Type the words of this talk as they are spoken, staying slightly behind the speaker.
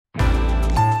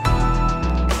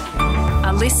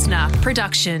listener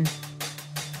production.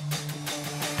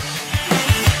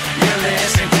 You're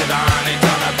listening to the Honey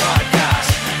Dollar Podcast,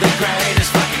 the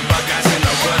greatest fucking podcast in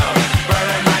the world.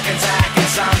 Brother Mike and Zach and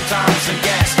sometimes some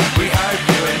guests. We hope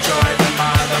you enjoy the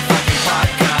motherfucking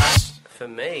podcast. For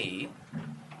me,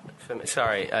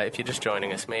 sorry, if you're just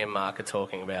joining us, me and Mark are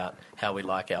talking about how we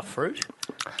like our fruit.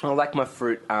 I like my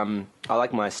fruit. I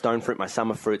like my stone fruit, my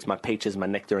summer fruits, my peaches, my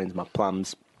nectarines, my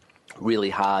plums. Really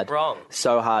hard. Wrong.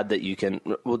 So hard that you can...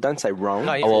 Well, don't say wrong.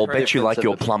 No, you Oh, I'll said bet you like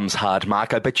your Difference of plums hard,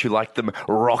 Mark. I bet you like them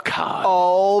rock hard.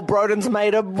 Oh, Broden's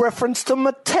made a reference to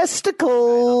my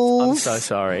testicles. I'm so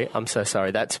sorry. I'm so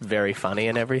sorry. That's very funny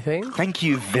and everything. Thank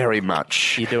you very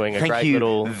much. You're doing a Thank great you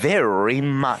little very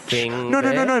much. thing No,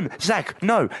 there. Zach,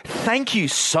 no. Thank you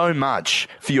so much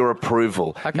for your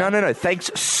approval. Okay. No. Thanks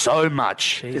so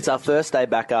much. It's our first day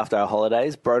back after our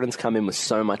holidays. Broden's come in with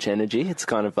so much energy. It's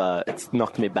kind of... it's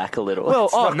knocked me back a little. Well,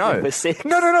 It's oh knocked me no. for six.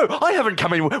 No. I haven't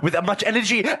come in with that much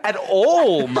energy at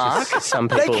all, Mark. Some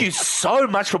people- Thank you so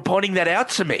much for pointing that out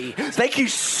to me. Thank you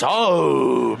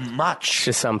so much.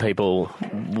 Just some people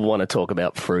want to talk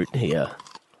about fruit here.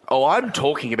 Oh, I'm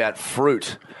talking about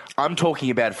fruit. I'm talking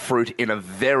about fruit in a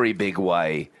very big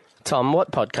way. Tom,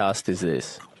 what podcast is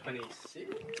this?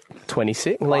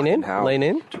 26. Lean in. hell. Lean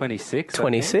in. 26.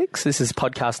 26. This is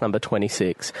podcast number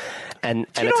 26. And you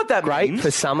and know it's what that great means?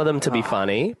 for some of them to be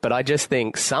funny, but I just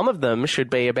think some of them should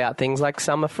be about things like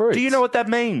summer fruits. Do you know what that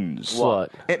means?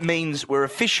 What? It means we're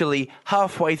officially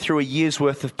halfway through a year's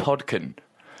worth of podkin.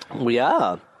 We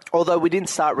are. Although we didn't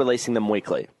start releasing them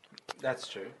weekly. That's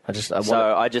true.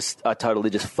 I totally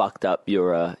just fucked up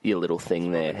your little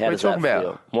thing there. How What are does you that talking about?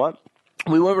 feel? What?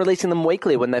 We weren't releasing them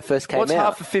weekly when they first came What's out.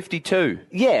 half of 52?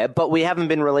 Yeah, but we haven't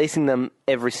been releasing them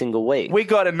every single week. We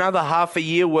got another half a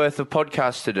year worth of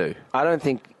podcasts to do. I don't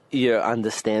think you're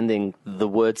understanding the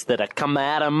words that are coming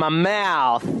out of my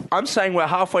mouth. I'm saying we're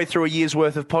halfway through a year's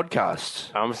worth of podcasts.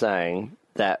 I'm saying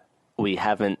that we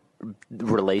haven't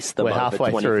released them we're over halfway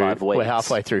 25 through. weeks. We're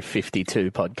halfway through 52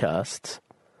 podcasts.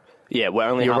 Yeah, we're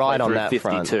only You're halfway right on through that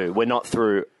 52. front. We're not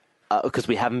through because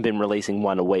we haven't been releasing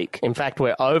one a week. In fact,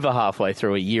 we're over halfway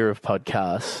through a year of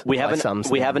podcasts. We by haven't. some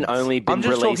We haven't standards. only been I'm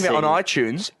just releasing. talking about on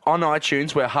iTunes. On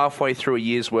iTunes, we're halfway through a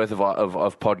year's worth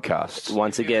of podcasts.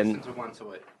 Once again, Once a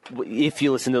week. if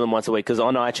you listen to them once a week, because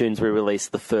on iTunes we release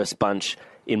the first bunch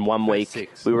in 1 week.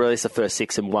 6. We release the first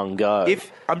 6 in one go.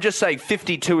 If I'm just saying,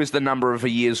 52 is the number of a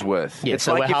year's worth. Yeah, It's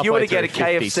so like we're if you were to halfway get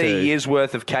a through KFC 52. year's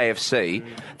worth of KFC,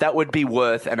 that would be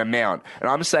worth an amount. And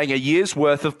I'm saying a year's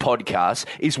worth of podcasts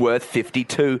is worth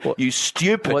 52. You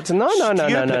stupid. What's no. stupid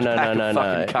pack of fucking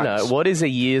No. cunts. What is a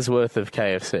year's worth of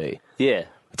KFC? yeah,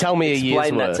 Tell me a year's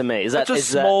explain that worth. to me. Is That's that a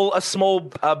is that-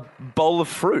 small bowl of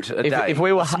fruit a day. if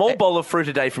we were a small bowl of fruit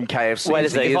a day from KFC. Wait a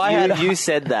is- second. if I had- You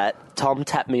said that. Tom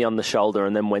tapped me on the shoulder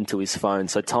and then went to his phone.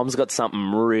 So Tom's got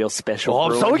something real special. Oh,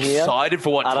 I'm so brewing here. excited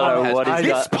for what I don't Tom know has. what he's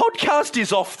This got. podcast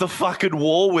is off the fucking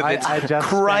wall with its I just-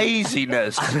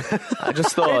 craziness. I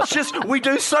just thought. It's just, we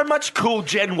do so much cool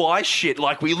Gen Y shit.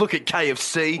 Like, we look at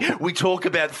KFC, we talk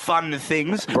about fun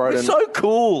things. We're Broden, so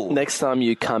cool. Next time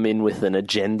you come in with an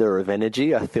agenda of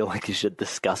energy, I feel like you should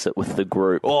discuss it with the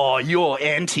group. Oh, you're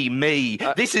anti-me.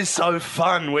 This is so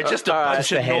fun. We're just a all right, bunch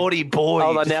the of head- naughty boys.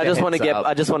 Hold on, now I just want to heads get. up.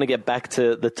 I just want to get back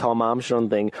to the Tom Armstrong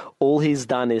thing. All he's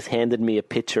done is handed me a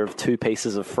picture of 2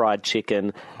 pieces of fried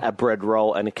chicken, a bread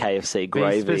roll, and a KFC Be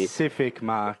gravy. specific,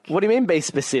 Mark. What do you mean? Be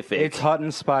specific. It's hot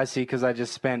and spicy because I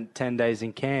just spent 10 days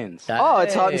in Cairns. Oh,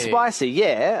 it's hot and Hey. spicy.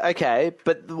 Yeah, okay.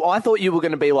 But I thought you were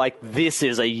going to be like, this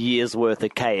is a year's worth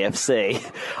of KFC.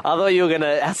 I thought you were going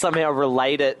to somehow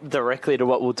relate it directly to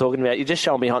what we're talking about. You're just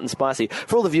showing me hot and spicy.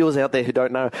 For all the viewers out there who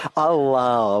don't know, I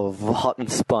love hot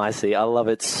and spicy. I love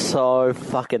it so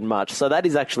fucking much. So that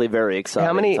is actually very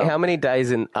exciting. How many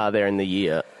days are there in the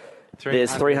year?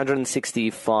 There's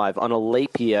 365. On a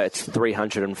leap year, it's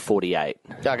 348.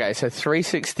 Okay, so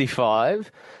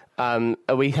 365. Are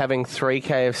we having 3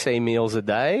 KFC meals a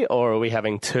day, or are we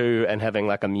having 2 and having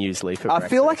like a muesli for breakfast? I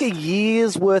feel like a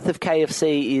year's worth of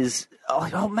KFC is,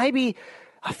 maybe,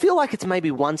 I feel like it's maybe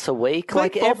once a week.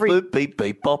 Like Beep, bop, every. boop, beep,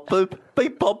 beep, bop, boop.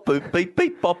 Beep, bop, boop, beep,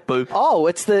 beep, bop, boop. Oh,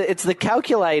 it's the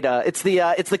calculator. It's the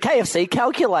KFC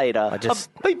calculator.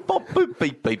 Beep, bop, boop,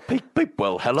 beep, beep, beep, beep.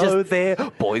 Well, hello there,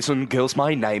 boys and girls.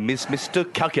 My name is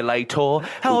Mr. Calculator.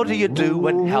 How do you do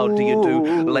and how do you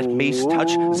do? Let me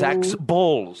touch Zach's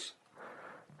balls.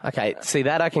 Okay, see,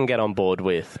 that I can get on board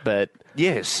with, but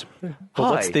Yes. but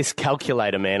what's Hi. this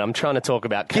calculator, man? I'm trying to talk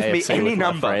about Give KFC me any with my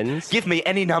number. friends. Give me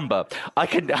any number. I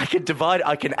can divide.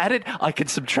 I can add it. I can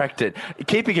subtract it.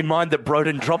 Keeping in mind that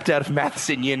Broden dropped out of maths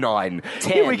in year 9.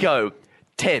 10. Here we go.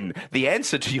 10. The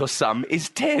answer to your sum is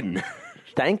 10.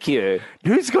 Thank you.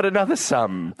 Who's got another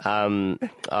sum? I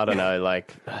don't know,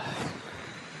 like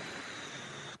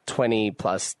 20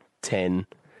 plus 10.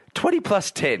 20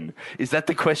 plus 10. Is that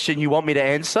the question you want me to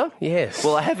answer? Yes.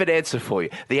 Well, I have an answer for you.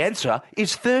 The answer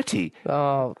is 30.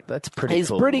 Oh, that's pretty He's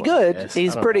cool, pretty I good. guess.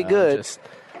 He's I don't pretty know, good. just-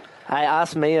 Hey,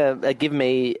 ask me, give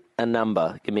me a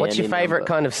number. Give me What's any your favourite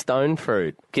number. kind of stone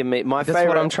fruit? Give me my That's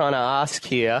favorite. what I'm trying to ask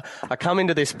here. I come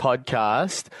into this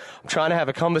podcast. I'm trying to have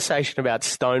a conversation about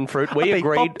stone fruit. We Beep,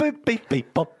 agreed. bop, boop, beep,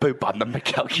 beep, bop, boop. I'm the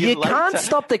calculator. You can't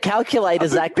stop the calculator,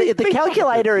 Zach. The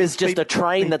calculator is just a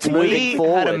train that's moving We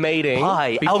forward. had a meeting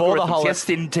Hi, before the algorithms. whole. Yes,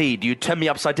 indeed. You turn me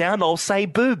upside down, I'll say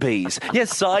boobies.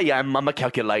 Yes, I am. I'm a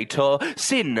calculator.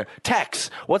 Sin, tax.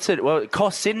 What's it? Well,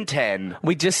 cost sin 10.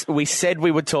 We said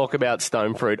we would talk about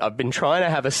stone fruit. I've been trying to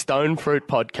have a stone fruit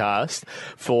podcast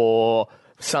for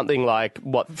something like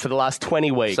for the last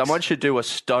 20 weeks. Someone should do a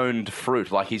stoned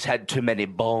fruit, like he's had too many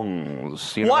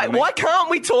bongs. You know Why? what I mean? Why can't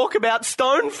we talk about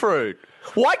stone fruit?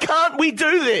 Why can't we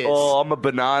do this? Oh, I'm a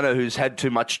banana who's had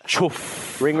too much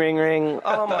chuff. Ring, ring, ring.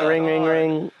 Oh, my ring, God. ring,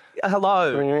 ring.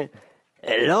 Hello. Ring, ring.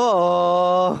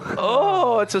 Hello.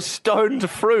 Oh, it's a stoned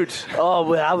fruit. Oh,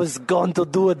 well, I was going to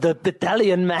do the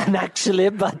Italian man, actually,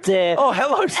 but... Oh,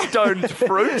 hello, stoned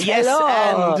fruit. Yes,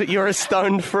 Hello. and you're a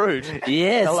stoned fruit.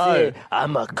 Yes, Hello.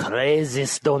 I'm a crazy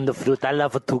stone fruit. I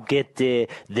love to get the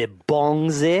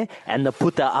bongs and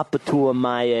put it up to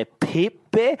my pip.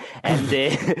 And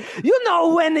you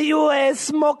know when you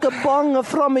smoke a bong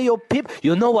from your pip,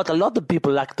 you know what a lot of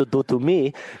people like to do to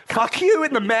me? Fuck you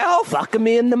in the mouth. Fuck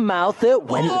me in the mouth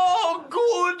when. Oh,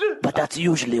 good. But that's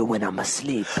usually when I'm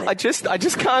asleep. I just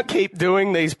can't keep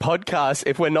doing these podcasts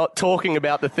if we're not talking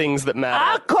about the things that I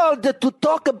matter. called to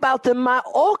talk about my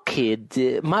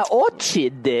orchid, my old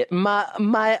kid.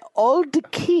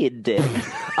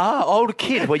 Ah, old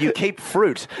kid, where you keep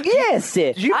fruit. Yes,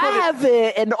 I have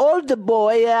an older boy.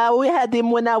 We had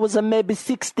him when I was maybe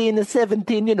 16 or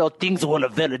 17. You know, things were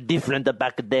very different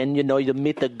back then. You know, you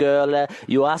meet a girl,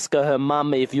 you ask her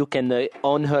mom if you can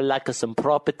own her like some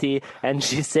property, and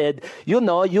she said, you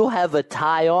know, you have a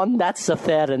tie on. That's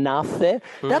fair enough.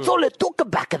 That's all it took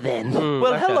back then.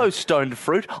 Well, hello, stoned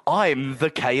fruit. I'm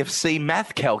the KFC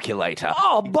math calculator.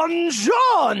 Oh,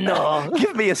 buongiorno.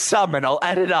 Give me a sum and I'll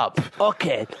add it up.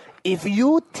 Okay, if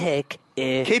you take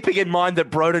Keeping in mind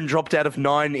that Broden dropped out of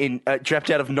 9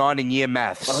 in year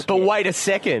maths. But wait a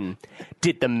second.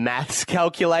 Did the maths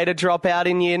calculator drop out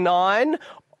in year 9?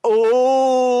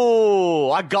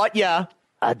 Oh, I got ya.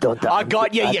 I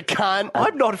got you, you can't.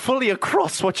 I'm not fully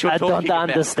across what you're I talking don't about.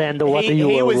 understand what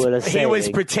you were saying. He was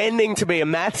pretending to be a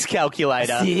maths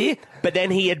calculator. See? But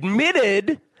then he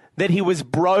admitted that he was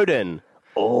Broden.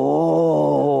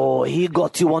 Oh, he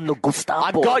got you on the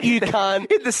Gestapo. I got you,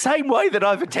 cunt. In the same way that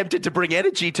I've attempted to bring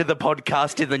energy to the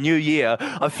podcast in the new year,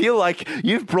 I feel like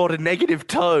you've brought a negative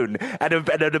tone and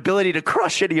an ability to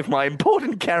crush any of my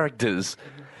important characters.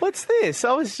 What's this?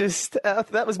 I was just...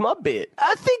 that was my bit.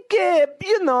 I think,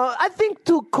 I think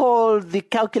to call the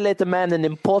Calculator Man an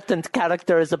important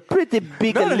character is a pretty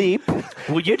big leap.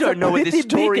 Well, you It's a don't know where this pretty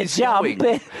story big is jump.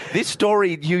 going. This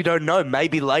story, you don't know.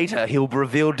 Maybe later he'll be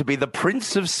revealed to be the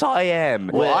Prince of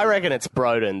Siam. Well, I reckon it's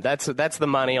Broden. That's the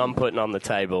money I'm putting on the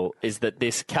table, is that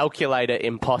this calculator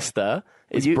imposter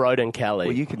is Broden Kelly.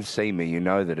 Well, you can see me. You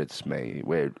know that it's me.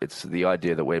 It's the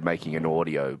idea that we're making an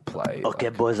audio play. Okay,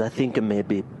 boys, I think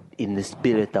maybe in the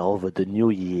spirit of the new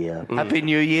year. Happy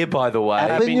New Year, by the way.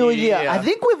 Happy New Year. Year. I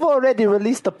think we've already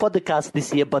released a podcast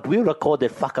this year, but we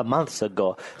recorded a month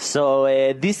ago. So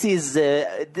this is,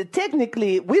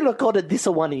 technically, we recorded this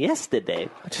one yesterday.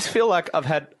 I just feel like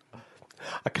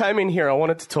I came in here, I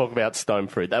wanted to talk about stone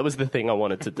fruit. That was the thing I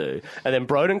wanted to do. And then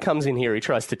Broden comes in here, he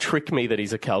tries to trick me that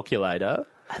he's a calculator.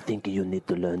 I think you need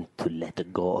to learn to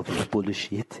let go of your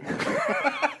bullshit.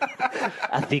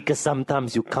 I think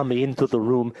sometimes you come into the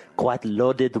room quite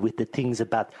loaded with the things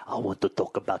about, I want to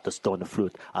talk about the stone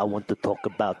fruit. I want to talk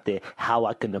about how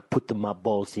I can put my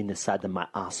balls inside of my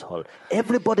asshole.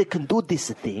 Everybody can do this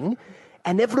thing.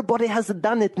 And everybody has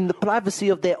done it in the privacy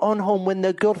of their own home when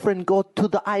their girlfriend go to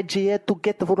the IGA to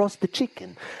get the roasted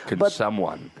chicken. Can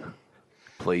someone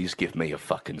please give me a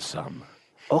fucking sum?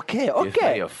 Okay. Give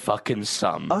me a fucking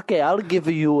sum. Okay, I'll give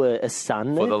you a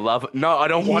son. For the love... No, I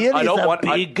don't want... Here I don't is a want...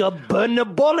 big burner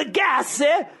ball of gas,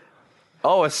 eh?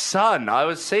 Oh, a son. I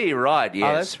was see, right,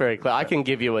 yes. Oh, that's very clear. I can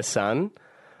give you a son,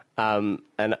 and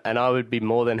I would be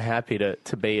more than happy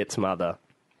to be its mother.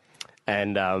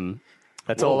 And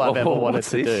that's all I've ever wanted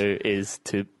what's to this? do is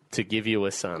to give you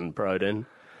a son, Broden.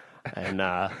 And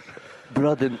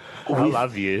Brother, I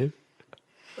love you.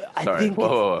 I Sorry, think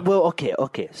whoa. well, okay.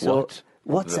 So What?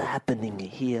 what's happening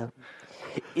here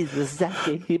Is Zach,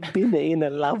 he been in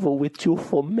love with you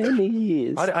for many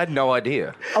years. I had no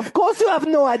idea. Of course you have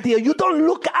no idea. You don't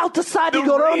look outside of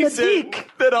your own dick.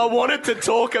 that I wanted to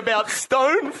talk about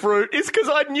stone fruit is because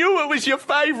I knew it was your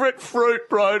favourite fruit,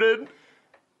 Broden.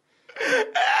 And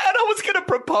I was going to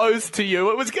propose to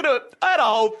you. I had a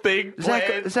whole thing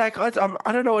planned. Zach, I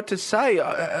don't know what to say.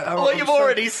 Well, you've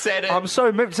already said it. I'm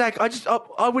so moved. Zach,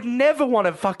 I would never want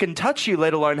to fucking touch you,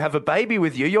 let alone have a baby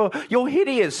with you. You're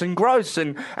hideous and gross,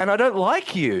 and I don't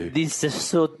like you. This is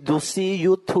so, to see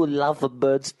you two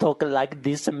lovebirds talk like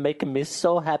this and make me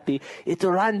so happy. It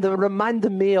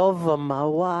reminded me of my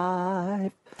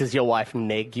wife. Does your wife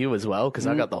neg you as well? Because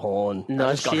I got the horn. No,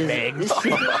 I just got negged. We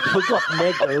got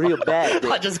negged real bad.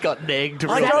 I just got negged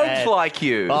real I don't bad. like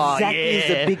you. Oh, Zach yeah. is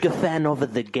a bigger fan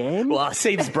of the game. Well, I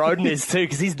see this Broden is too,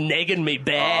 because he's negging me I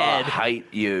bad.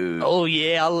 hate you. Oh,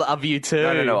 yeah, I love you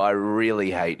too. No, I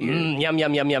really hate you. Yum,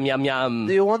 yum, yum, yum, yum, yum.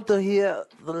 Do you want to hear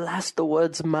the last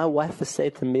words my wife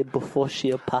said to me before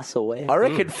she passed away? I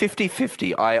reckon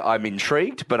 50-50. I'm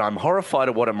intrigued, but I'm horrified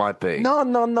at what it might be. No.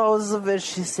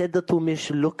 She said to me,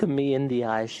 she looked at me in the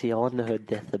eye, she on her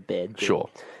deathbed. Sure.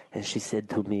 And she said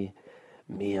to me,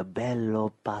 "Mio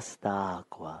bello pasta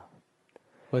acqua."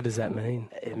 What does that mean?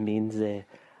 It means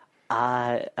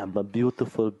I am a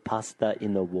beautiful pasta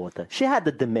in the water. She had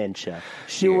the dementia.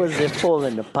 She was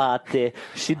falling apart.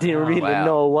 She didn't really wow.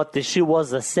 know what she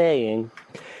was saying.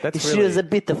 That's She really- was a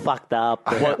bit fucked up.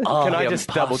 Can I am just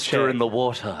double pasta check? in the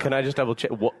water? Can I just double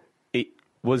check?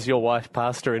 Was your wife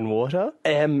pasta in water?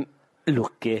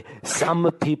 Look, some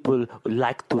people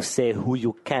like to say who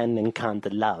you can and can't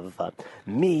love.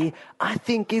 Me, I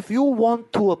think if you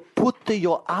want to put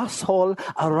your asshole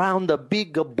around a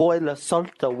big boil of salt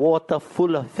water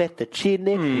full of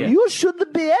fettuccine, you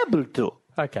should be able to.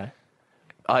 Okay.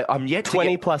 I'm yet to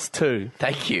 20 get... plus 2.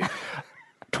 Thank you.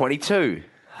 22.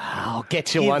 I'll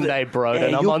get you one day, bro,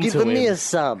 and I'm you on give to me him. a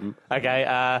sum.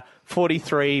 Okay,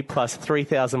 43 plus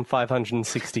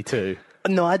 3,562.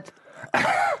 No,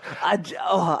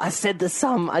 I said the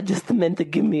sum. I just meant to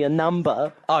give me a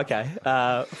number. Okay,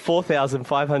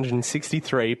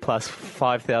 4,563 plus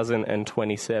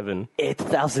 5,027.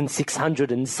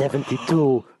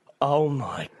 8,672. Oh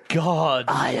my God.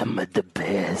 I am the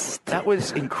best. That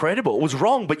was incredible. It was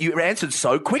wrong, but you answered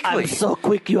so quickly. I'm so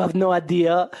quick, you have no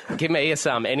idea. Give me a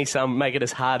sum, any sum, make it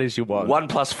as hard as you want. 1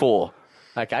 plus 4.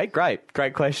 Okay, great.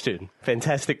 Great question.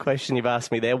 Fantastic question you've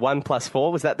asked me there. 1 plus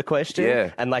 4, was that the question?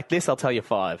 Yeah. And like this, I'll tell you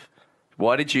 5.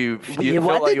 Why did you... Why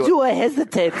felt like did were- you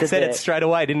hesitate Said today? it straight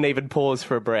away, didn't even pause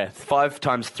for a breath. 5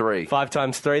 times 3. 5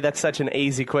 times 3, that's such an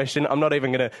easy question. I'm not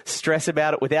even going to stress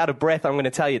about it. Without a breath, I'm going to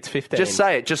tell you it's 15. Just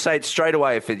say it. Just say it straight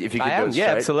away if you could do I am, it yeah,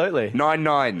 straight. absolutely. 9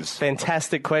 nines.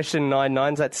 Fantastic question, 9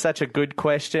 nines. That's such a good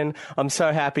question. I'm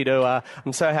so happy to. You're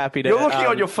looking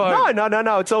on your phone.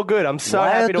 No. It's all good. I'm so Why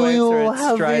happy to do you answer it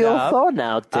have straight your up. phone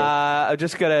out there? I'm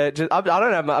just gonna. I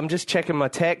don't know. I'm just checking my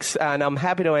texts, and I'm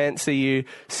happy to answer you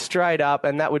straight up,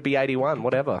 and that would be 81.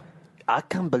 Whatever. I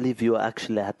can't believe you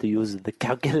actually had to use the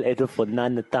calculator for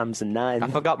 9 times 9. I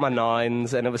forgot my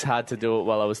nines, and it was hard to do it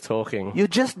while I was talking. You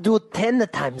just do 10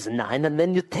 times 9 and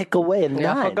then you take away a 9.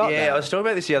 I forgot. Yeah, I was talking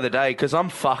about this the other day because I'm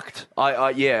fucked.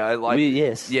 I like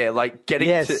Yes. yeah, like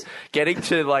getting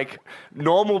to like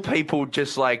normal people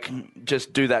just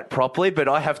do that properly, but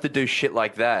I have to do shit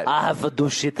like that. I have to do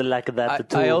shit like that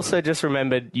too. I also just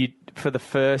remembered you for the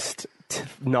first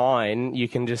 9, you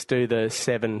can just do the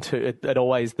 7 2. It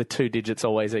always the 2 digits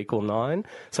always equal 9.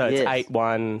 So it's Yes. 8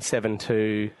 1 7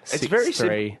 2 6 It's very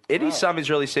 3. simple. Any sum is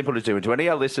really simple to do. And to any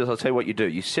of our listeners, I'll tell you what you do.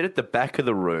 You sit at the back of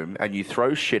the room and you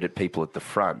throw shit at people at the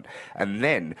front. And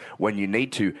then when you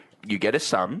need to, you get a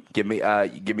sum. Give me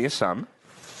a sum.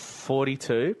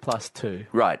 42 plus 2.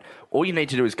 Right. All you need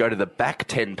to do is go to the back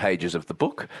 10 pages of the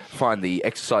book, find the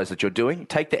exercise that you're doing,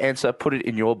 take the answer, put it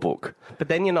in your book. But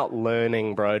then you're not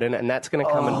learning, Broden, and that's going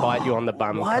to come and bite you on the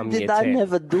bum. Why come did year I 10.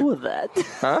 never do that?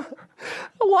 Huh?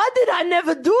 Why did I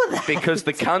never do that? Because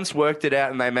the cunts worked it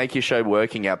out and they make you show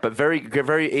working out. But very,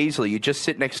 very easily, you just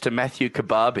sit next to Matthew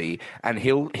Kababi and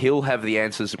he'll have the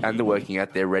answers and the working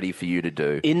out there ready for you to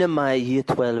do. In my year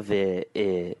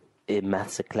 12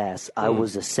 maths class, I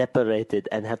was separated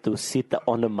and had to sit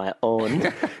on my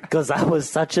own because I was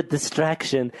such a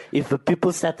distraction. If the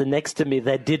people sat next to me,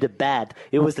 they did it bad.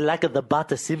 It was like the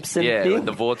Bart Simpson Yeah, thing. like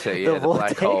the vortex, the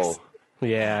black hole.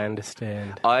 Yeah, I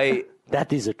understand.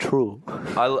 That is true.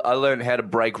 I learned how to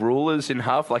break rulers in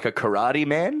half like a karate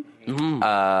man.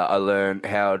 I learned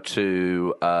how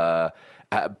to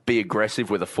be aggressive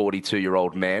with a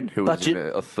 42-year-old man who But was you-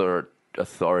 an authority.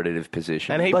 authoritative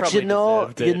position. And he But probably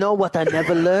deserved it. you know what I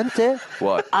never learned?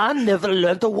 What? I never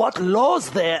learned what laws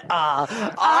there are.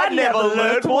 I never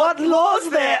learned what laws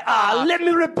there are. Let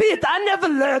me repeat. I never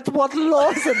learned what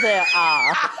laws there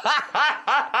are.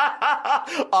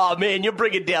 Oh, man, you're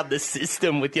bringing down the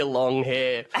system with your long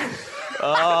hair.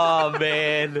 Oh,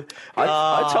 man.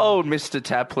 I told Mr.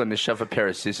 Taplin to shove a pair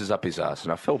of scissors up his ass,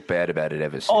 and I felt bad about it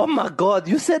ever since. Oh my God!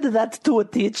 You said that to a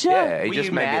teacher? Yeah, he Were just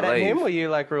you made mad me at leave. him? Were you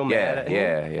like real mad at him?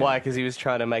 yeah. Why? Because he was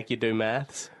trying to make you do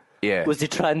maths? Yeah. Was he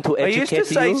trying to He used educate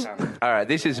to say, you? all right,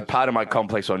 this is part of my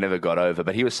complex I never got over,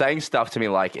 but he was saying stuff to me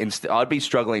like, I'd be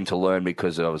struggling to learn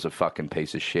because I was a fucking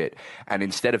piece of shit. And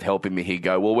instead of helping me, he'd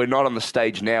go, well, we're not on the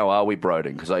stage now, are we,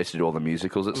 Broden? Because I used to do all the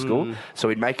musicals at school. So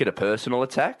he'd make it a personal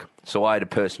attack. So I had to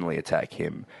personally attack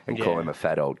him and call him a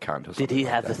fat old cunt or something. Did he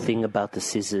like have that. a thing about the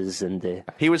scissors and the...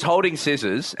 He was holding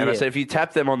scissors, and I Yeah. said, if you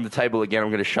tap them on the table again, I'm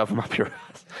going to shove them up your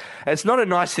ass. It's not a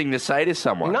nice thing to say to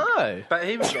someone. No. But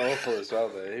he was awful as well,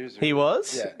 though. He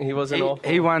was? Yeah. He wasn't awful.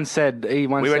 He once said... We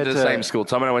went to the same school.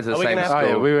 Tom and I went to the Are we same gonna school. have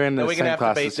Oh, yeah, we were in Are the we same going to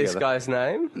have to beat classes this together. guy's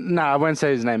name? No, I won't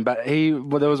say his name, but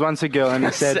there was once a girl and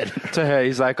he said to her,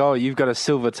 he's like, oh, you've got a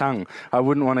silver tongue. I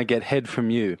wouldn't want to get head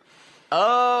from you.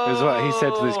 Oh. Is what he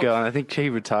said to this girl, and I think she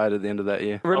retired at the end of that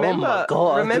year. Remember, my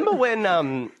God. remember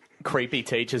when creepy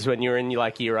teachers, when you're in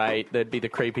like year 8, there'd be the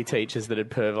creepy teachers that'd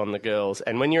perv on the girls.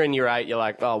 And when you're in year 8, you're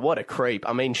like, oh, what a creep.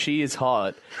 I mean, she is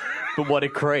hot, but what a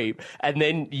creep. And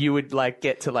then you would like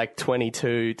get to like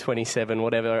 22, 27,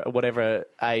 whatever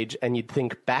age, and you'd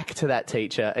think back to that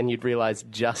teacher and you'd realize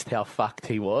just how fucked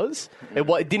he was.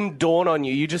 It didn't dawn on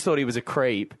you. You just thought he was a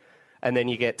creep. And then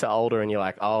you get to older and you're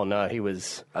like, oh no, he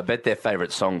was... I bet their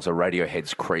favourite songs are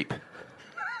Radiohead's Creep.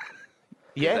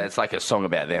 Yeah. It's like a song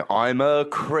about them. I'm a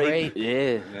creep.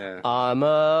 Yeah. I'm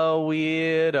a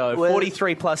weirdo. Well-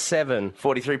 43 plus 7.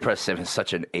 43 plus 7 is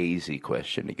such an easy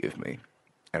question to give me.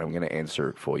 And I'm going to answer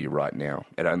it for you right now.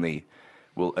 It only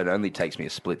takes me a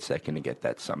split second to get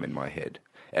that sum in my head.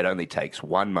 It only takes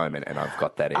one moment and I've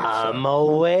got that answer. I'm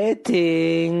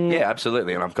waiting. Yeah,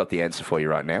 absolutely. And I've got the answer for you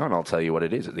right now, and I'll tell you what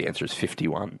it is. The answer is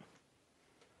 51.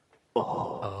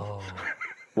 Oh.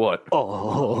 What?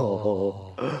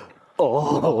 Oh.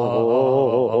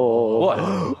 What?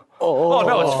 Oh,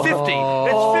 no, it's 50. It's 50.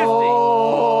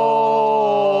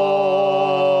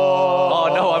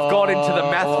 Oh, no, I've gone into the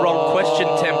math wrong question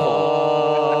temple.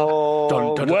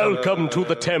 Welcome to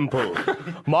the temple.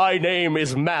 My name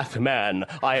is Math Man.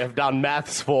 I have done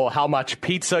maths for how much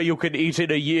pizza you can eat in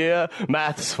a year,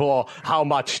 maths for how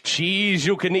much cheese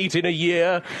you can eat in a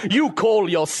year. You call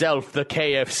yourself the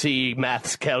KFC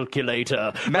maths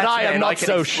calculator, but Math I am Man, I not can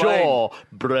so explain. sure,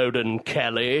 Broden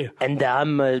Kelly. And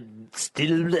I'm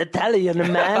still Italian,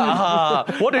 man.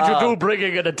 What did you do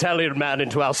bringing an Italian man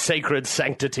into our sacred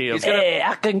sanctity? Of... Hey,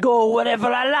 I can go wherever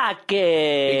I like.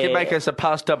 You can make us a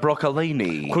pasta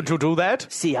broccolini. Could you do that?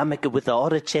 See, I make it with the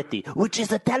orecchiette, which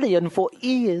is Italian for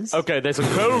ears. Okay, there's a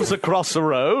Coles across the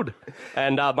road,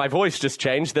 and my voice just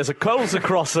changed. There's a Coles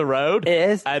across the road,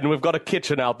 Yes. and we've got a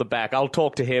kitchen out the back. I'll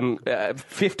talk to him.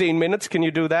 15 minutes, can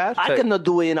you do that? I cannot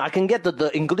do it. I can get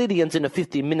the ingredients in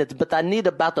 15 minutes, but I need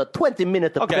about a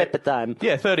 20-minute prep time.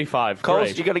 Yeah, 35. Coles,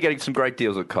 Great. you're going to get some great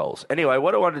deals at Coles. Anyway,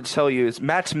 what I wanted to tell you is,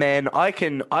 Matt's man, I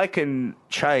can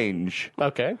change.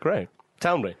 Okay, great.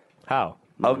 Tell me. How?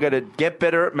 I'm going to get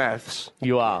better at maths.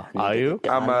 You are you?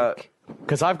 I'm a...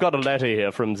 Because I've got a letter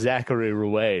here from Zachary I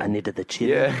Ruane, needed the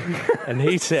chili. Yeah. and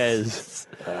he says,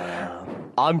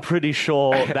 I'm pretty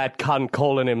sure that cunt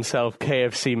calling himself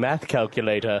KFC math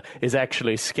calculator is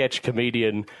actually sketch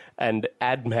comedian and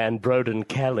adman Broden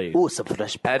Kelly. Oh, some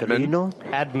fresh Admin. pecorino.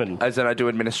 Admin. As in I do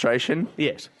administration.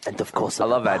 Yes. And of course, I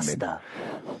love pasta.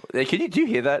 admin. Do you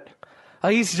hear that?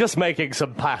 He's just making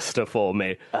some pasta for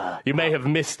me. You may have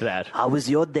missed that. How was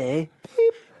your day?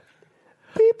 Beep.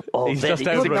 Beep. Oh, He's very just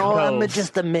good. over at No, I'm Coles.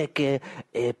 just to make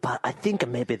I think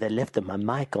maybe they left my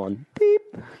mic on. Beep.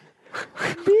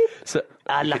 Beep. So,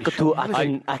 I like to.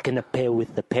 I can pair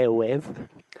with the pair wave.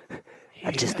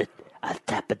 I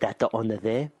tap that on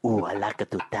there. Ooh, I like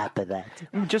to tap that.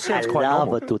 Just sounds I quite love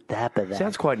normal. to tap that.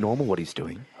 Sounds quite normal what he's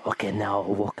doing. Okay, now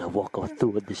walk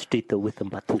through the street with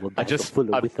my tour bag full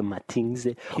with my things.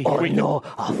 Oh no,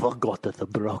 I forgot the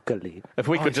broccoli. if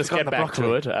we could just get back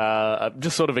to it,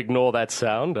 just sort of ignore that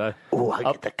sound. Oh, I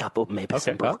get a cup of maybe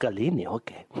some Okay, huh? broccolini.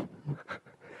 Okay.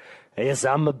 Yes,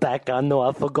 I'm back. I know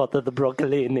I forgot the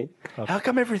broccolini. How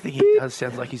come everything he does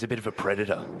sounds like he's a bit of a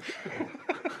predator?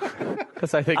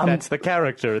 Because I think that's the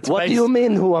character. It's What based, do you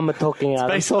mean? Who am I talking about?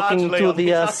 I'm based talking largely to on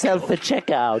the his- self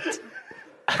checkout.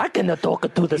 I cannot talk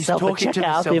to the talking to the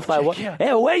self-checkout if I want. self-checkout.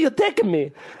 Hey, where you taking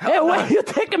me? Hey, where you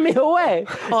taking me away?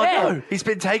 Oh Hey, no, he's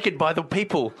been taken by the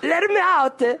people. let me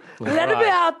out there. Let me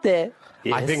out there.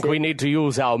 I think we need to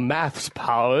use our maths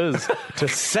powers to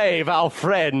save our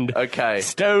friend. Okay.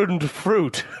 Stoned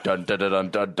fruit. Dun dun dun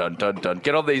dun dun dun dun.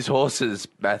 Get on these horses,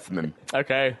 Mathman.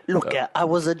 Okay. Look, I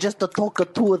was just talking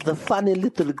to the funny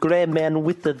little grey man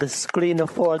with the screen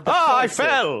for the. I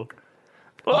pencil.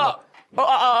 fell.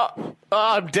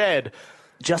 I'm dead.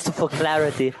 Just for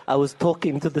clarity, I was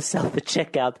talking to the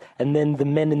self-checkout, and then the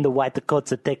men in the white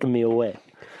coats are taking me away.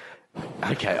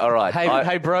 Okay, all right. Hey,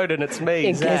 Broden, it's me,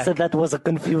 In Zach. case that was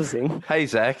confusing. Hey,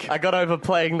 Zach. I got over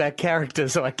playing that character,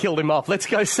 so I killed him off. Let's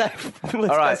go save. Let's All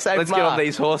go right, save let's Mark. get on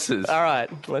these horses. All right.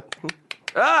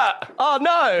 Ah! Oh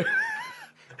no,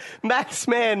 Max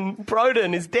man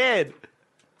Broden is dead.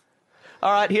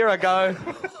 All right, here I go.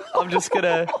 I'm just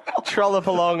gonna trollop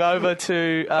along over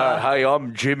to. Hey,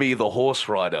 I'm Jimmy the horse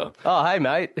rider. Oh, hey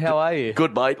mate, how are you?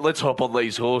 Good, mate. Let's hop on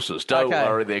these horses. Don't Okay.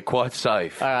 worry, they're quite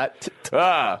safe. All right.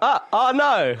 Ah! Oh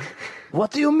no.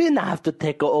 What do you mean I have to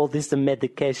take all this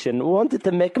medication? Want it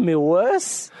to make me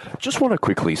worse? Just want to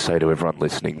quickly say to everyone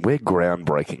listening, we're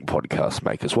groundbreaking podcast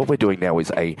makers. What we're doing now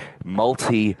is a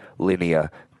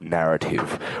multi-linear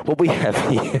narrative. What we have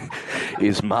here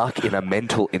is Mark in a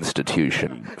mental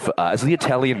institution as the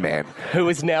Italian man. Who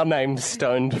is now named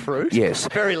Stoned Fruit? Yes.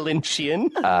 Very Lynchian.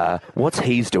 What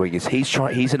he's doing is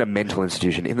he's in a mental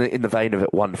institution in the vein of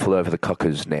One Flew Over the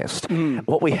Cuckoo's Nest.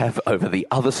 What we have over the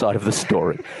other side of the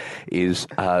story is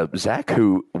Zach,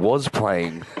 who was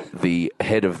playing the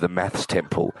head of the maths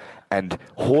temple, and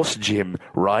Horse Jim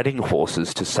riding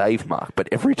horses to save Mark, but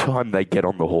every time they get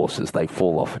on the horses, they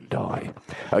fall off and die.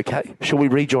 Okay, shall we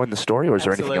rejoin the story, or is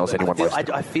there anything else anyone wants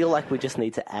to... I feel like we just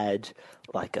need to add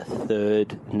like a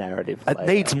third narrative. It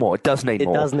needs more. It does need It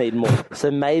more. does need more. So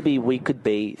maybe we could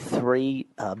be three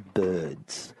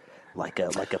birds, like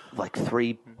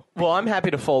three. Well, I'm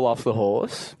happy to fall off the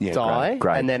horse, Yeah, die,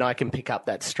 great. and then I can pick up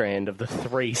that strand of the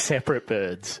three separate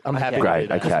birds. I'm happy Great,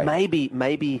 to do that. okay.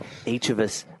 Maybe each of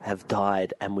us have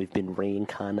died and we've been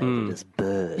reincarnated as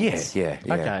birds. Yeah.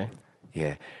 Okay.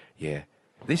 Yeah.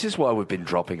 This is why we've been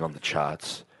dropping on the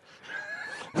charts.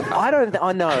 I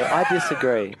know. I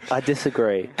disagree.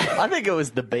 I think it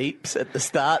was the beeps at the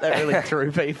start that really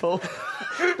threw people.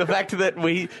 The fact that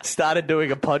we started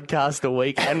doing a podcast a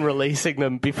week and releasing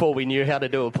them before we knew how to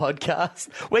do a podcast.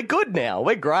 We're good now.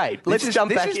 We're great. Let's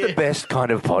jump back This is in. the best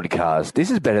kind of podcast.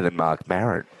 This is better than Mark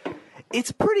Maron.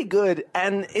 It's pretty good,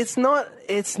 and it's not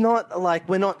like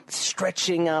we're not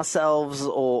stretching ourselves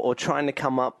or trying to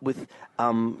come up with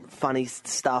funny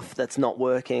stuff that's not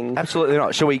working. Absolutely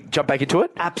not. Shall we jump back into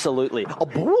it? Absolutely. Oh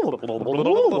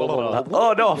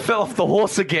no, I fell off the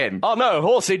horse again. Oh no,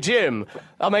 Horsey Jim.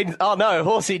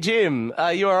 Horsey Jim.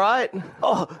 You all right?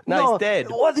 Oh, No, he's dead.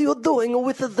 What are you doing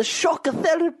with the shock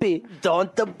therapy?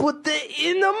 Don't put it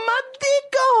in my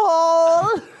dick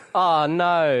hole. Oh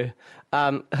no.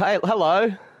 Hey,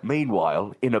 hello.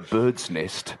 Meanwhile, in a bird's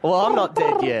nest. Well, I'm not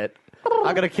dead yet.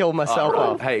 I got to kill myself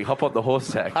off. Hey, hop on the horse,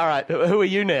 Zach. All right, who are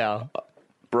you now?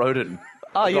 Broden.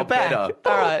 Oh, you're got back. better.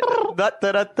 All right.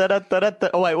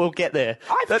 Oh, wait, we'll get there.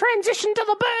 I've transitioned to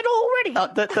the bird already.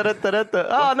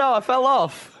 Oh, no, I fell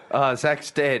off.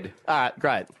 Zach's dead. All right,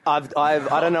 great. I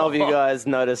don't know if you guys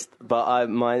noticed, but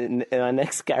my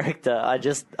next character,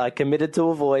 I committed to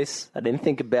a voice. I didn't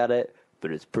think about it,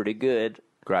 but it's pretty good.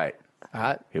 Great. All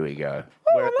right, Here we go.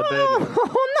 we're at the bird.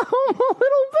 Oh no, my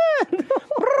little bird!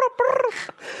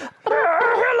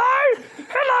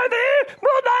 Hello there.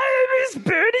 My name is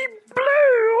Birdie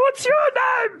Blue. What's your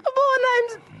name? My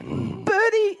name's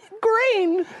Birdie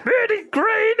Green. Birdie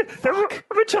Green.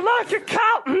 Would you like a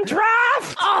Carlton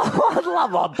draft? Oh,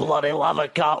 I love a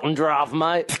Carlton draft,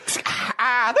 mate.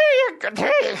 There you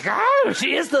go.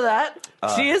 Cheers to that.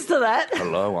 Cheers to that.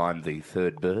 Hello, I'm the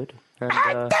third bird.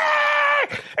 And,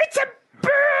 It's a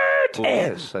bird.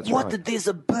 yes, that's What right. these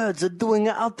birds are doing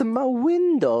out of my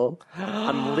window?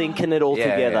 I'm linking it all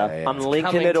Yeah, together. yeah, yeah. I'm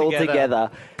linking Coming it all together.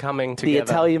 together. Coming The together.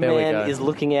 Italian There we man go. is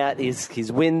looking out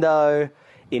his window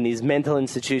in his mental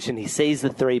institution. He sees the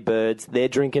three birds. They're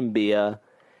drinking beer.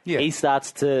 Yeah. He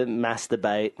starts to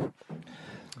masturbate.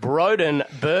 Broden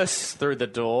bursts through the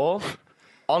door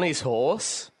on his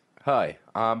horse. Hi,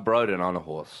 I'm Broden on a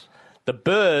horse. The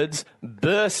birds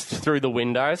burst through the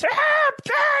windows. Get out.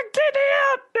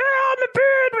 I'm a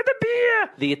bird with a beer.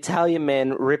 The Italian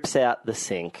man rips out the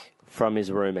sink from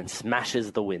his room and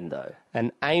smashes the window.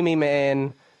 And Amy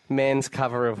Mann's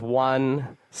cover of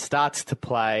One starts to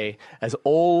play as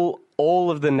all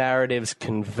of the narratives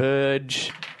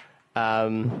converge,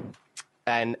 and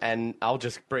and I'll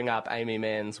just bring up Amy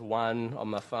Mann's One on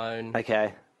my phone.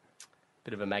 Okay.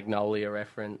 Bit of a Magnolia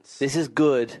reference. This is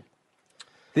good.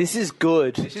 This is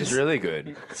good. This is really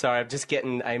good. Sorry, I'm just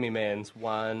getting Amy Mann's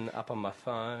One up on my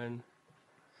phone.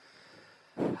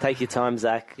 Take your time,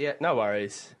 Zach. Yeah, no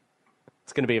worries.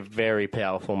 It's going to be a very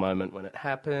powerful moment when it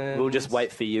happens. We'll just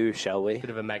wait for you, shall we? Bit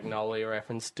of a Magnolia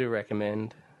reference. Do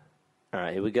recommend. All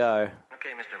right, here we go. Okay,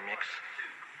 Mr. Mix.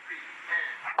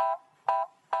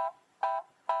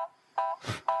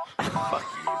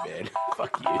 Man,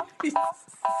 fuck you.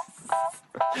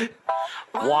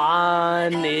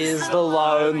 One is the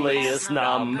loneliest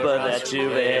number that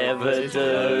you ever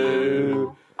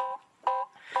do.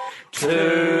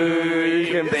 Two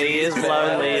can be as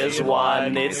lonely as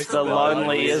one. It's the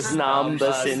loneliest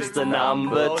number since the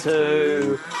number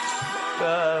two.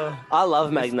 I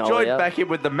love Magnolia. Join back in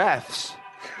with the maths.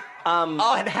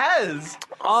 Oh, it has!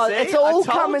 Oh, See? it's all I told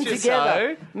coming you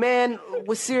together. so. Man,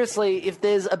 well, seriously, if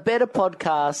there's a better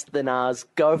podcast than ours,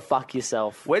 go fuck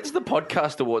yourself. When's the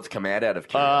podcast awards come out of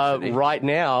curiosity? Right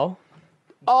now.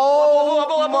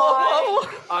 Oh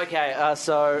my! Okay,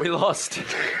 so We lost.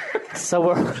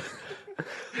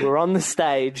 we're on the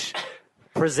stage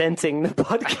presenting the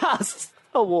podcast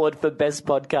award for best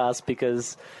podcast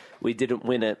because we didn't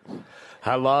win it.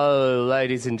 Hello,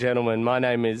 ladies and gentlemen. My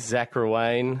name is Zach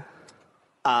Ruane.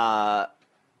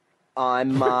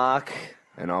 I'm Mark,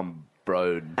 And I'm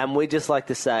Broad. and we just like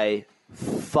to say,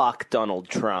 fuck Donald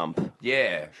Trump.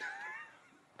 Yeah.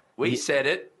 We said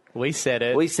it. We said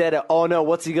it. We said it. Oh no,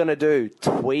 what's he gonna do?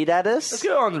 Tweet at us? Let's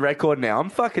go on the record now. I'm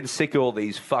fucking sick of all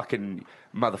these fucking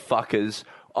motherfuckers.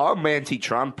 I'm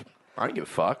anti-Trump. I don't give a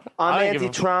fuck. I'm I don't give a-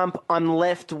 anti-Trump. I'm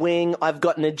left-wing. I've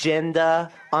got an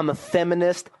agenda. I'm a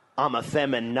feminist. I'm a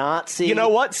feminazi. You know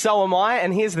what? So am I.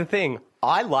 And here's the thing.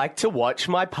 I like to watch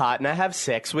my partner have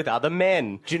sex with other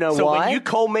men. Do you know so why? when you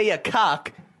call me a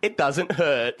cuck, it doesn't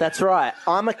hurt. That's right.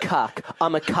 I'm a cuck.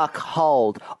 I'm a cuck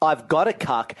hold. I've got a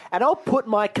cuck, and I'll put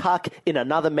my cuck in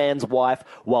another man's wife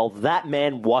while that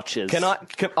man watches.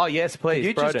 Oh, yes, please.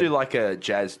 You just Broden. do like a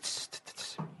jazz...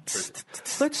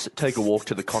 Let's take a walk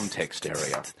to the context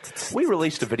area. We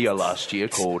released a video last year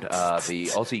called the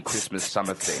Aussie Christmas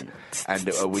Summer Thing, and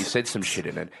we said some shit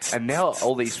in it. And now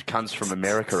all these cunts from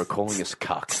America are calling us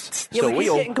cucks. Yeah, so we we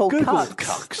keep all getting called Googled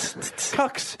cucks. cucks.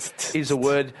 Cucks is a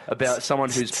word about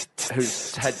someone who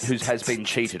has been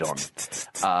cheated on,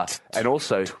 and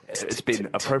also it's been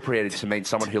appropriated to mean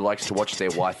someone who likes to watch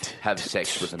their wife have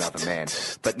sex with another man.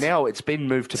 But now it's been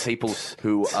moved to people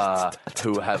who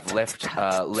have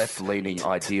left-leaning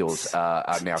ideals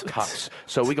are now cucks.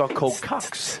 So we got called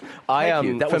cucks. Thank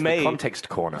you. That for was me, the context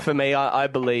corner. For me, I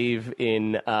believe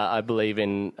in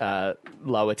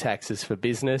lower taxes for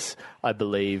business. I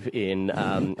believe in.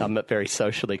 I'm very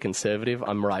socially conservative.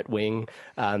 I'm right wing,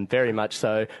 very much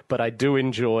so. But I do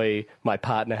enjoy my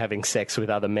partner having sex with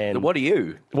other men. What are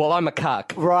you? Well, I'm a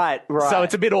cuck. Right. So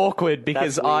it's a bit awkward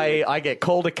because That's weird. I get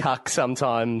called a cuck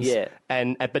sometimes. Yeah.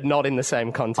 But not in the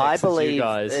same context I as believe you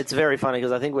guys. it's very funny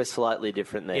because I think we're slightly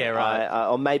different there. Yeah, right.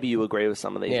 Or maybe you agree with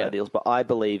some of these Yeah. ideals, but I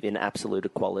believe in absolute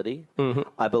equality. Mm-hmm.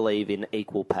 I believe in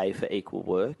equal pay for equal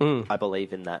work. I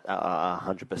believe in that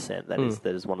 100%.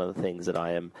 That is one of the things that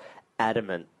I am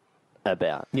adamant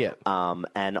about. Yeah.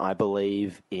 And I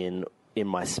believe in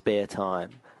my spare time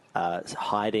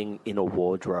hiding in a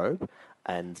wardrobe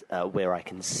and where I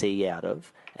can see out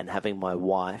of, and having my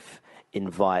wife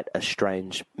invite a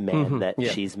strange man that Yeah.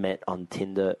 she's met on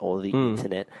Tinder or the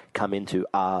internet come into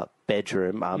our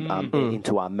bedroom,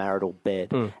 into our marital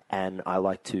bed, and I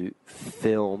like to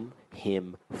film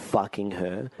him fucking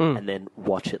her and then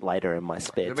watch it later in my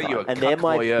spare I bet time. you're a And they're cuck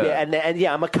my voyeur.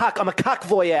 I'm a cuck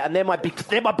voyeur, and they're my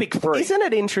big three. Isn't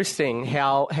it interesting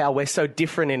how we're so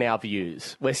different in our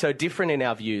views? We're so different in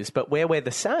our views, but where we're the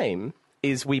same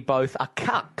is we both are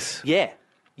cucks. Yeah.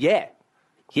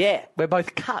 We're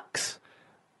both cucks.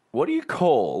 What do you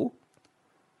call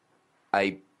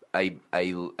a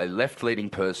left-leaning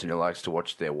person who likes to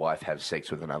watch their wife have sex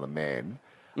with another man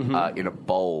in a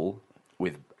bowl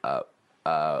with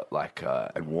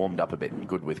and warmed up a bit and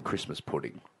good with Christmas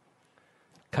pudding?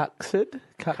 Cucksted?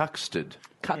 Cucksted.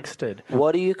 Cucksted.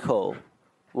 What do you call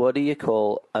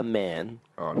a man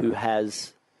who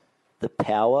has the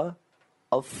power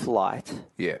of flight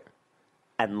Yeah.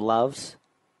 and loves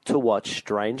to watch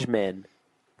strange men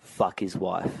fuck his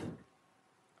wife?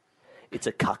 It's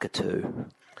a cockatoo.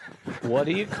 What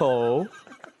do you call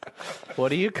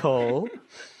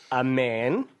a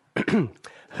man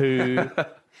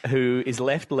who is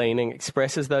left-leaning,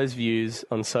 expresses those views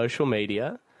on social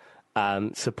media,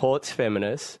 supports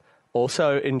feminists,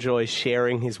 also enjoys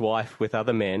sharing his wife with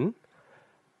other men,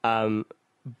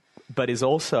 but is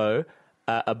also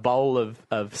a bowl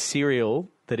of cereal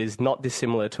that is not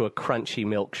dissimilar to a crunchy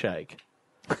milkshake.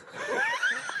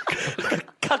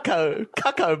 Cuckoo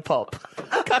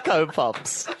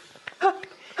Pops.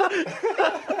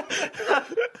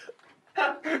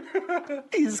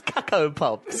 Is Cuckoo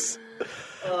Pops.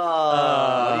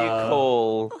 What do you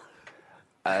call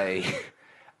a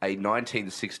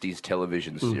 1960s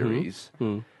television series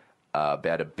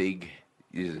about a big...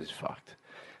 This is fucked.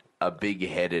 A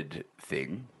big-headed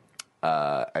thing,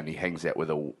 and he hangs out with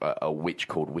a witch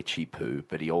called Witchy Poo,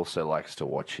 but he also likes to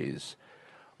watch his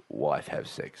wife have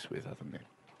sex with other men.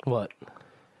 What?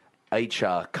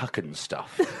 HR cuckin'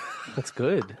 stuff. That's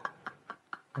good.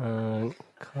 What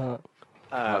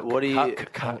do you...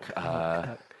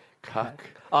 Cuck.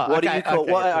 What do you call?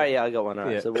 okay. What, oh, yeah, I got one. All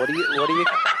right. Yeah. So what do you?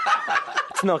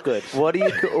 It's not good. What do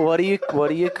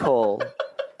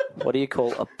you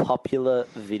call a popular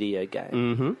video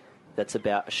game that's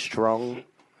about a strong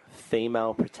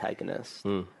female protagonist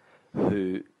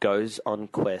who goes on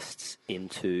quests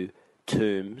into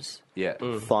tombs, Yeah.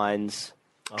 finds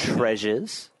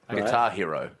treasures. A right? Guitar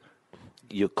Hero.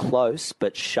 You're close,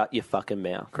 but shut your fucking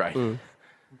mouth. Great.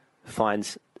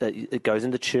 Finds it goes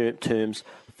into tombs,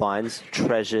 finds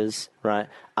treasures, right?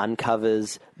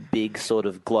 Uncovers big sort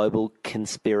of global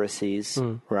conspiracies,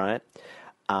 right?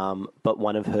 But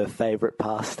one of her favorite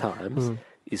pastimes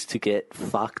is to get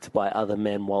fucked by other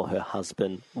men while her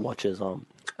husband watches on.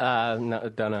 No,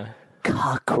 don't know.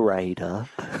 Cuck raider,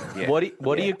 Yeah.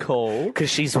 What do you call? because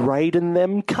she's raiding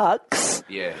them cucks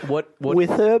Yeah. What with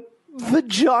her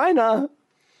vagina.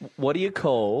 What do you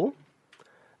call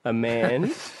a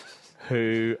man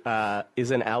who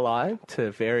is an ally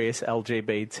to various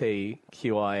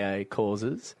LGBTQIA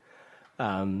causes,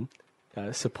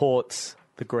 supports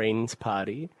the Greens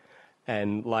Party,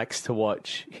 and likes to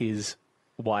watch his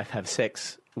wife have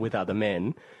sex with other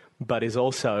men, but is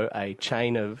also a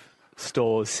chain of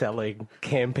stores selling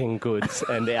camping goods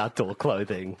and outdoor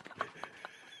clothing?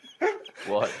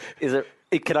 What? Is it?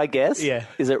 Can I guess? Yeah.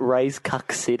 Is it Ray's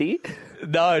Cuck City?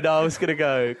 No, I was going to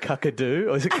go Cuckadoo.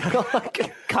 Or is it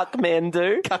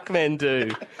Cuckmandu?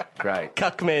 Cuckmandu? Great.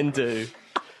 Cuckmandu.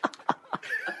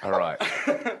 All right.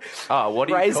 What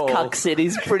do you Ray's call... Cuck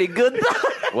City's pretty good.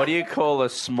 What do you call a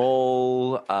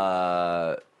small,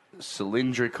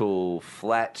 cylindrical,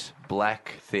 flat,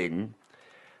 black thing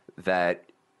that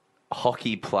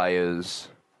hockey players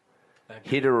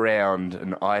hit around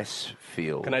an ice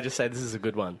field? Can I just say this is a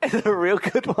good one? It's a real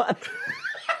good one.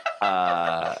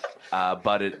 But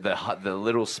the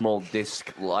little small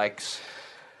disc likes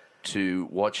to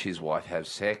watch his wife have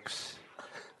sex.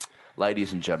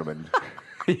 Ladies and gentlemen,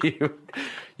 you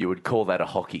would call that a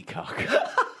hockey cuck.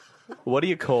 What do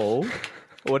you call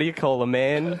a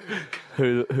man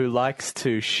who likes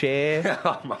to share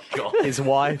Oh my god! his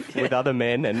wife with other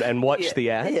men and watch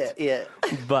the act, Yeah.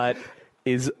 but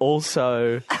is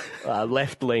also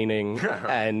left-leaning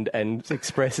and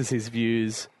expresses his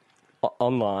views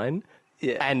online,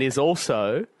 Yeah. and is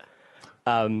also,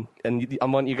 and I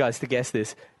want you guys to guess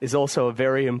this, is also a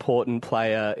very important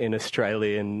player in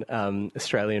Australian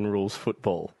rules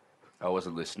football. I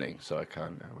wasn't listening, so I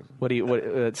can't.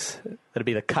 That'd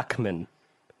be the Cuckman.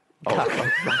 A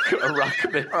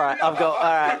ruckman. All right, I've got.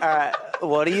 All right.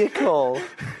 What do you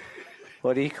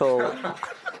call?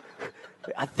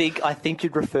 I think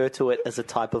you'd refer to it as a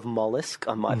type of mollusk.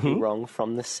 I might be wrong.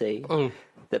 From the sea,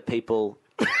 that people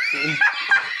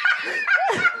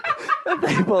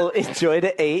enjoy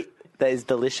to eat. That is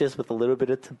delicious with a little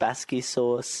bit of Tabasco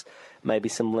sauce, maybe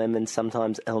some lemon.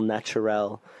 Sometimes El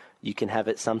Natural. You can have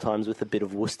it sometimes with a bit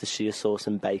of Worcestershire sauce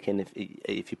and bacon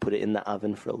if you put it in the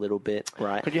oven for a little bit,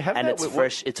 right? Could you have and that it's with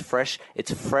fresh. It's fresh.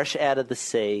 It's fresh out of the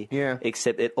sea. Yeah.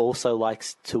 Except it also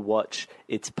likes to watch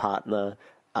its partner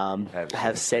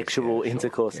have sexual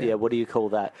intercourse. Yeah. Yeah. What do you call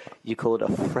that? You call it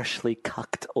a freshly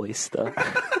cucked oyster.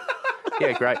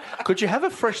 Yeah, great. Could you have a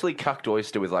freshly cucked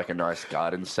oyster with like a nice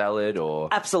garden salad or?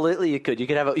 Absolutely, you could. You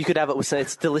could have it with some.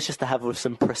 It's delicious to have with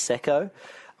some prosecco.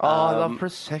 Oh, I love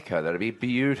prosecco. That'd be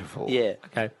beautiful. Yeah.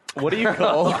 Okay. What do you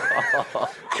call?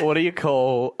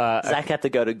 Zach had to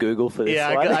go to Google for this.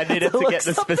 Yeah, one. I needed to Look get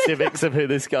the something specifics of who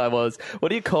this guy was. What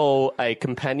do you call a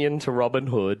companion to Robin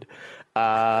Hood?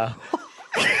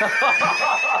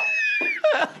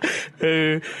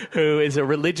 Who is a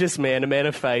religious man, a man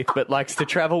of faith, but likes to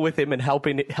travel with him and help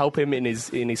him in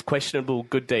his questionable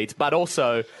good deeds, but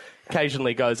also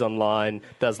occasionally goes online,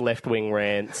 does left-wing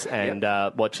rants, and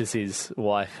watches his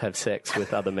wife have sex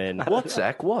with other men. What,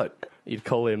 Zach? What? You'd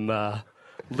call him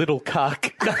Little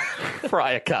cuck.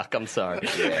 Friar cuck, I'm sorry.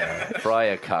 Yeah,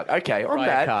 Friar Cuck. Okay, on Friar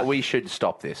that, Cuck. we should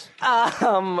stop this.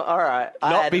 All right.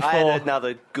 I before- had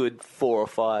another good 4 or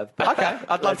 5. But Okay,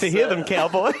 I'd love to hear them,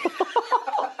 cowboy.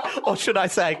 Or should I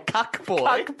say cuck boy?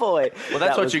 Cuck boy. Well,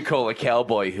 that's what you call a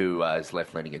cowboy who has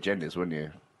left-leaning agendas, wouldn't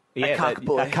you? Yeah, cuck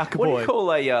boy. A cuck What do boy. you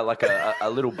call a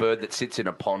little bird that sits in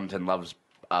a pond and loves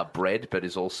bread, but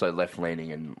is also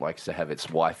left-leaning and likes to have its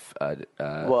wife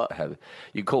What? have?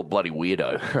 You call it bloody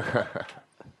weirdo.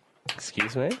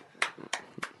 Excuse me?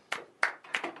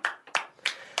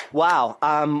 Wow.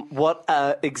 What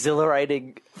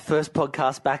exhilarating first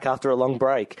podcast back after a long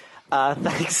break.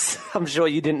 Thanks. I'm sure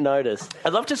you didn't notice.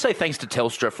 I'd love to say thanks to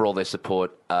Telstra for all their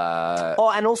support.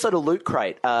 Oh, and also to Loot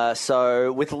Crate.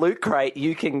 So with Loot Crate,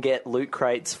 you can get Loot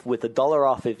Crates with $1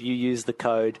 off if you use the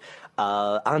code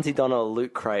Auntie Donna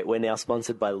Loot Crate. We're now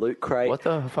sponsored by Loot Crate. What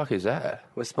the fuck is that?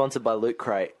 We're sponsored by Loot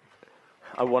Crate.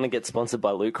 I want to get sponsored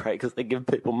by Loot Crate because they give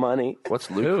people money. What's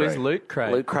Loot Who Crate? is Loot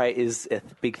Crate? Loot Crate is a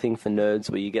big thing for nerds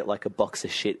where you get like a box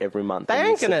of shit every month. They and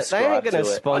ain't you gonna subscribe to it. I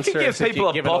sponsor can give us if people you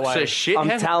a give it box away. of shit.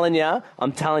 I'm telling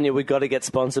you, we got to get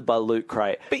sponsored by Loot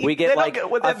Crate. But We get they're like, not,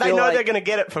 well, I they feel know like- they're going to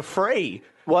get it for free.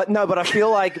 What? No, but I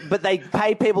feel like, but they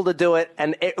pay people to do it,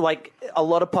 and like a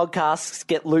lot of podcasts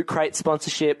get Loot Crate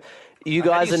sponsorship. You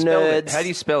guys How are do you spell it? nerds. How do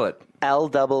you spell it?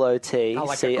 LOOTCRATE,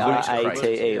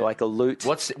 like a loot.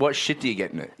 What shit do you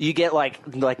get in it? You get like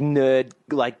nerd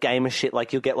like gamer shit.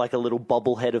 Like you'll get like a little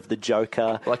bobblehead of the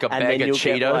Joker, Like a and bag then of you'll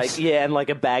get, Cheetos? like, and like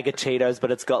a bag of Cheetos,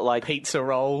 but it's got like Pizza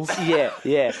rolls. yeah,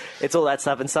 it's all that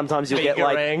stuff. And sometimes you'll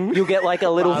Figurine. get like a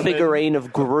little Ramen. figurine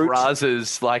of Groot.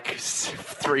 Brazzers, like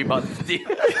 3 months. 3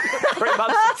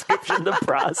 month subscription to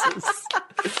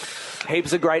Brazzers.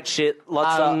 Heaps of great shit.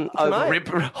 Lots Can I- Rip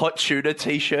hot tuna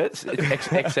t-shirts,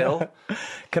 XL.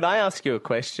 Can I ask you a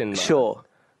question? Mark? Sure.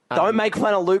 Don't make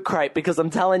fun of Loot Crate because I'm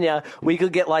telling you, we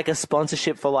could get like a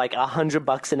sponsorship for like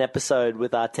 $100 an episode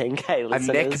with our 10K A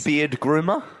listeners. neckbeard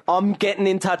groomer. I'm getting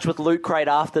in touch with Loot Crate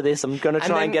after this. I'm going to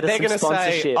try and get us they're some gonna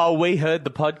sponsorship. say, "Oh, we heard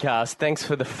the podcast. Thanks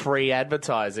for the free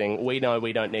advertising. We know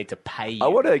we don't need to pay you." I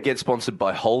want to get sponsored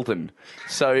by Holden.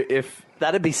 So if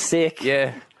That'd be sick.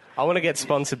 I want to get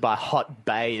sponsored by Hot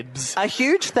Babes. A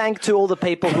huge thank to all the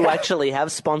people who actually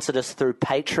have sponsored us through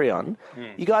Patreon.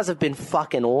 You guys have been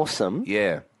fucking awesome.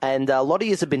 yeah. And a lot of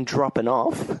you have been dropping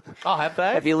off. Oh, have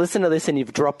they? If you listen to this and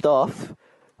you've dropped off,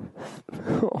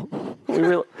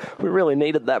 we really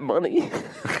needed that money.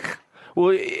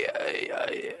 Well,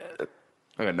 I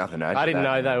got nothing to add. I to didn't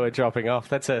that. know they were dropping off.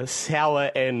 That's a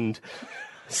sour end.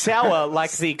 Sour,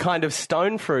 like the kind of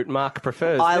stone fruit Mark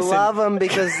prefers. I Listen, love them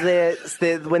because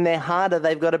they're when they're harder,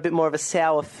 they've got a bit more of a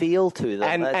sour feel to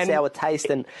them, And- sour taste.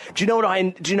 And do you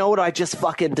know what I just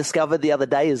fucking discovered the other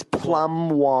day is plum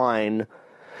wine.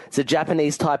 It's a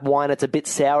Japanese type wine. It's a bit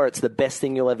sour. It's the best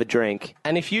thing you'll ever drink.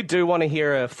 And if you do want to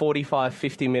hear a 45,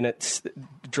 50 minutes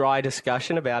dry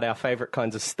discussion about our favourite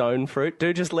kinds of stone fruit,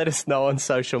 do just let us know on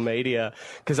social media,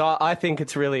 because I think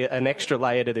it's really an extra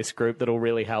layer to this group that'll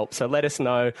really help. So let us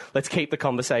know. Let's keep the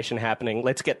conversation happening.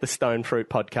 Let's get the Stone Fruit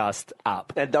podcast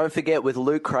up. And don't forget, with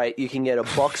Loot Crate, you can get a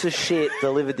box of shit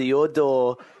delivered to your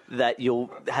door that you'll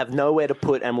have nowhere to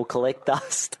put and will collect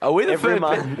dust Are we the every first?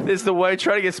 month. There's the way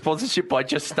trying to get sponsorship by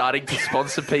just starting to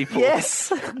sponsor people.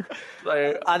 Yes. I think-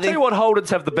 tell you what, Holdens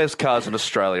have the best cars in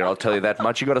Australia. I'll tell you that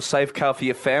much. You got a safe car for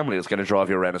your family that's going to drive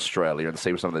you around Australia and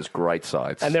see some of those great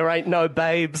sights. And there ain't no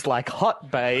babes like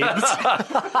Hot Babes.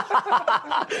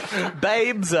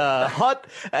 Babes are hot,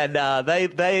 and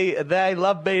they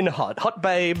love being hot. Hot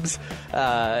Babes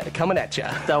coming at you.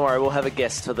 Don't worry, we'll have a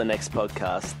guest for the next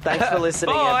podcast. Thanks for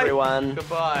listening, everyone.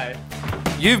 Goodbye.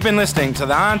 You've been listening to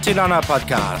the Auntie Donna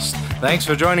podcast. Thanks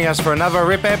for joining us for another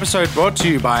RIP episode brought to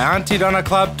you by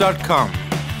AuntieDonnaClub.com.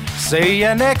 See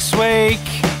you next week.